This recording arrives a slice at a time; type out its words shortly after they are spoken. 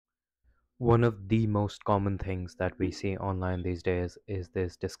One of the most common things that we see online these days is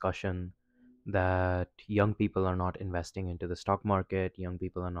this discussion that young people are not investing into the stock market, young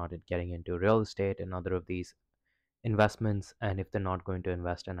people are not getting into real estate and other of these investments, and if they're not going to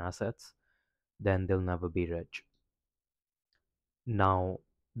invest in assets, then they'll never be rich. Now,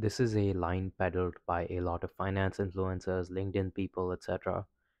 this is a line peddled by a lot of finance influencers, LinkedIn people, etc.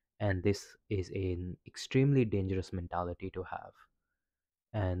 And this is an extremely dangerous mentality to have.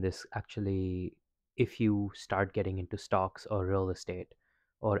 And this actually, if you start getting into stocks or real estate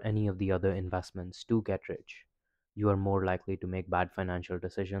or any of the other investments to get rich, you are more likely to make bad financial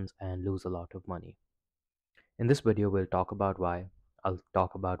decisions and lose a lot of money. In this video, we'll talk about why. I'll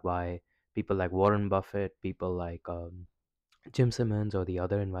talk about why people like Warren Buffett, people like Jim Simmons, or the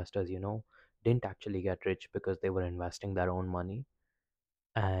other investors, didn't actually get rich because they were investing their own money,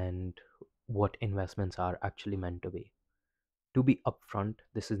 and what investments are actually meant to be. To be upfront,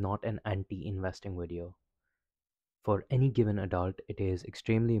 this is not an anti investing video. For any given adult, it is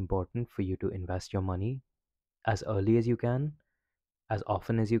extremely important for you to invest your money as early as you can, as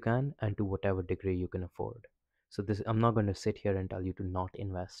often as you can, and to whatever degree you can afford. So this I'm not going to sit here and tell you to not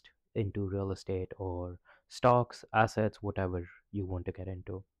invest into real estate or stocks, assets, whatever you want to get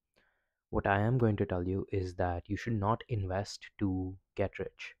into. What I am going to tell you is that you should not invest to get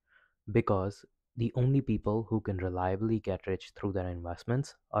rich, because the only people who can reliably get rich through their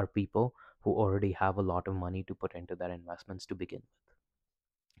investments are people who already have a lot of money to put into their investments to begin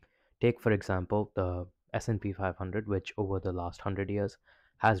with. Take, for example, the S&P 500, which over the last 100 years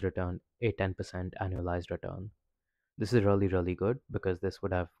has returned a 10% annualized return. This is really, really good because this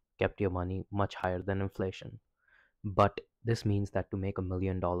would have kept your money much higher than inflation. But this means that to make $1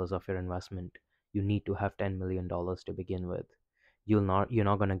 million of your investment, you need to have $10 million to begin with. You're not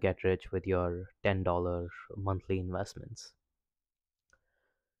going to get rich with your $10 monthly investments.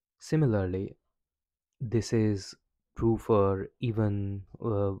 Similarly, this is true for even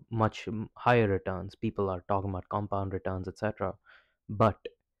much higher returns. People are talking about compound returns, etc. But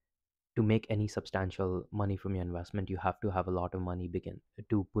to make any substantial money from your investment, you have to have a lot of money begin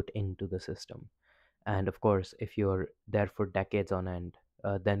to put into the system. And of course, if you're there for decades on end,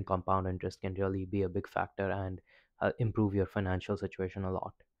 then compound interest can really be a big factor and improve your financial situation a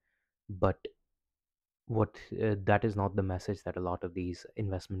lot. But what that is not the message that a lot of these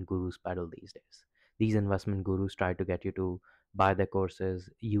investment gurus peddle these days. These investment gurus try to get you to buy their courses,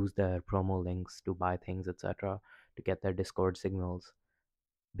 use their promo links to buy things, etc., to get their Discord signals,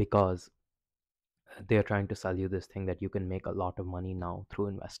 because they're trying to sell you this thing that you can make a lot of money now through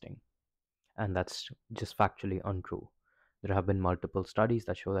investing. And that's just factually untrue. There have been multiple studies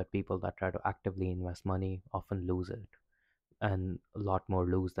that show that people that try to actively invest money often lose it, and a lot more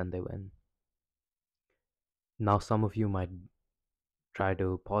lose than they win. Now, some of you might try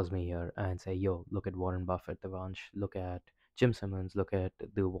to pause me here and say, yo, look at Warren Buffett, Devansh, look at Jim Simmons, look at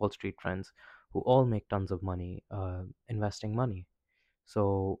the Wall Street friends who all make tons of money investing money.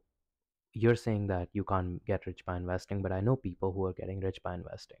 So you're saying that you can't get rich by investing, but I know people who are getting rich by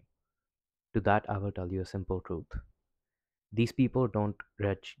investing. To that, I will tell you a simple truth. These people don't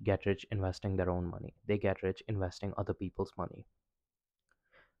get rich investing their own money. They get rich investing other people's money.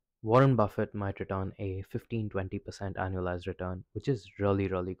 Warren Buffett might return a 15-20% annualized return, which is really,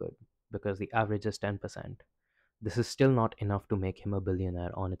 really good because the average is 10%. This is still not enough to make him a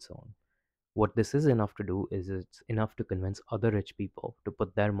billionaire on its own. What this is enough to do is it's enough to convince other rich people to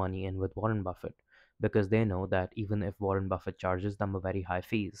put their money in with Warren Buffett, because they know that even if Warren Buffett charges them a very high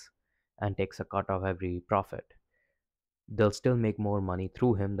fees and takes a cut of every profit, they'll still make more money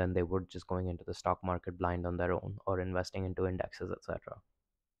through him than they would just going into the stock market blind on their own or investing into indexes, etc.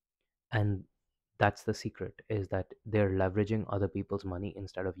 And that's the secret, is that they're leveraging other people's money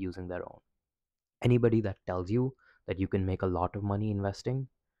instead of using their own. Anybody that tells you that you can make a lot of money investing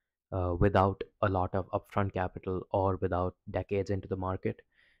without a lot of upfront capital or without decades into the market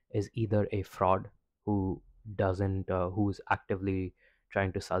is either a fraud who doesn't who's actively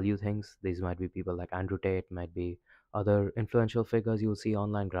trying to sell you things. These might be people like Andrew Tate, might be other influential figures you'll see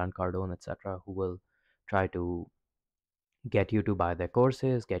online, Grant Cardone, etc., who will try to get you to buy their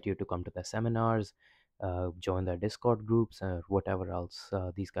courses, get you to come to their seminars, join their Discord groups, or whatever else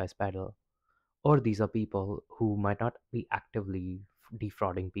these guys peddle. Or these are people who might not be actively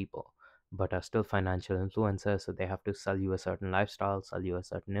defrauding people, but are still financial influencers. So they have to sell you a certain lifestyle, sell you a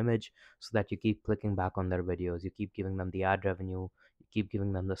certain image, so that you keep clicking back on their videos. You keep giving them the ad revenue, you keep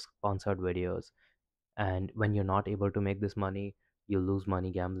giving them the sponsored videos. And when you're not able to make this money, you lose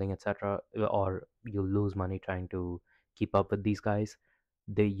money gambling, etc., or you lose money trying to keep up with these guys.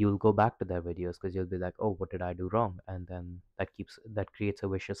 You'll go back to their videos because you'll be like, oh, what did I do wrong? And then that creates a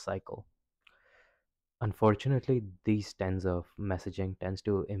vicious cycle. Unfortunately, these tens of messaging tends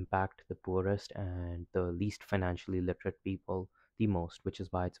to impact the poorest and the least financially literate people the most, which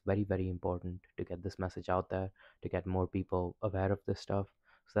is why it's very, very important to get this message out there, to get more people aware of this stuff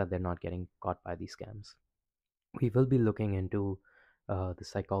so that they're not getting caught by these scams. We will be looking into the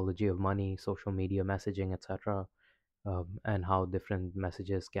psychology of money, social media messaging, etc., and how different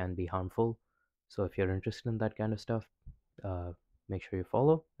messages can be harmful. So if you're interested in that kind of stuff, uh, make sure you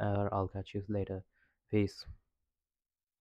follow, or I'll catch you later. Peace.